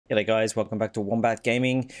G'day guys, welcome back to Wombat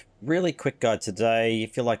Gaming. Really quick guide today.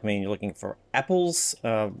 If you're like me and you're looking for apples,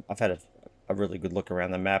 I've had a really good look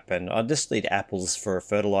around the map and I just need apples for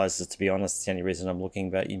fertilizers, to be honest. It's the only reason I'm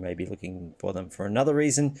looking, but you may be looking for them for another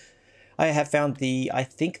reason. I have found I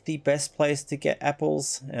think the best place to get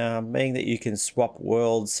apples, being that you can swap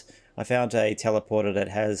worlds. I found a teleporter that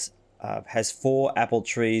has 4 apple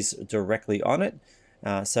trees directly on it.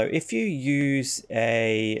 So if you use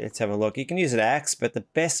let's have a look, you can use an axe, but the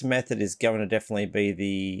best method is going to definitely be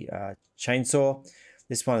the chainsaw.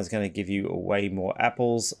 This one is going to give you way more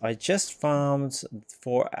apples. I just farmed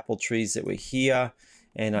 4 apple trees that were here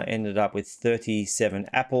and I ended up with 37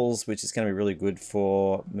 apples, which is going to be really good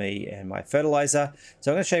for me and my fertilizer. So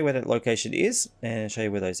I'm going to show you where that location is and show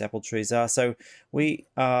you where those apple trees are. So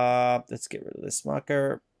let's get rid of this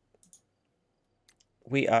marker.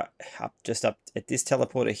 We are just up at this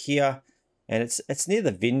teleporter here, and it's near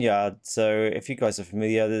the vineyard. So if you guys are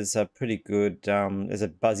familiar, there's a pretty good there's a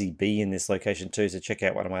buzzy bee in this location too, so check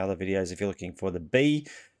out one of my other videos if you're looking for the bee.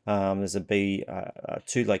 There's a bee,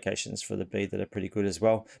 2 locations for the bee that are pretty good as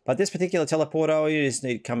well. But this particular teleporter, you just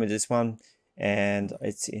need to come into this one, and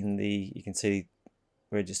it's in you can see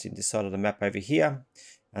we're just in this side of the map over here,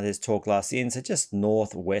 and there's Tall Glass Inn, so just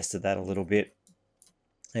northwest of that a little bit.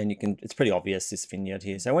 And it's pretty obvious, this vineyard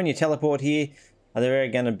here. So when you teleport here, there are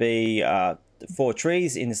going to be 4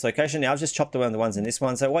 trees in this location. Now I've just chopped away the ones in this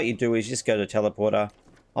one. So what you do is you just go to teleporter.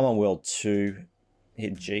 I'm on world 2,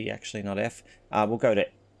 hit G actually, not F. We'll go to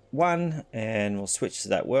 1 and we'll switch to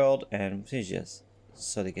that world, and just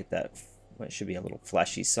sort of get that, well, it should be a little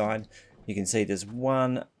flashy sign. You can see there's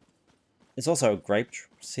one. There's also a grape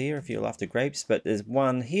here if you're after grapes, but there's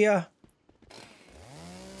one here.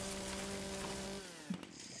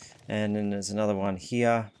 And then there's another one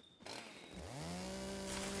here.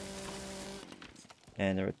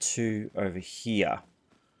 And there are 2 over here.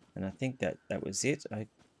 And I think that was it.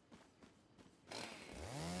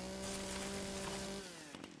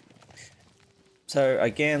 So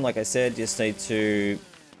again, like I said, just need to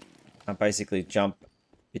basically jump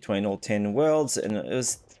between all 10 worlds. And it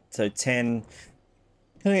was, so 10...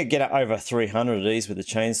 I'm going to get over 300 of these with the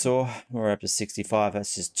chainsaw. We're up to 65.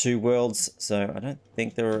 That's just 2 worlds. So I don't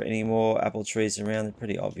think there are any more apple trees around. They're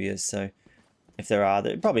pretty obvious. So if there are,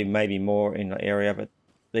 there probably maybe more in the area. But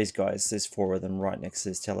these guys, there's 4 of them right next to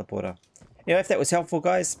this teleporter. Anyway, if that was helpful,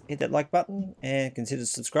 guys, hit that like button and consider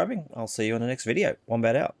subscribing. I'll see you on the next video.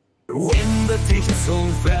 Wombat out. Ändert dich so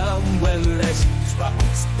fern when lässt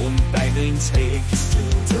schwarz und deinen takes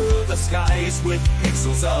to the skies with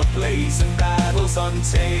pixels ablaze and battles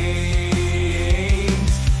untamed.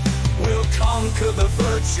 We'll conquer the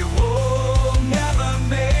virtual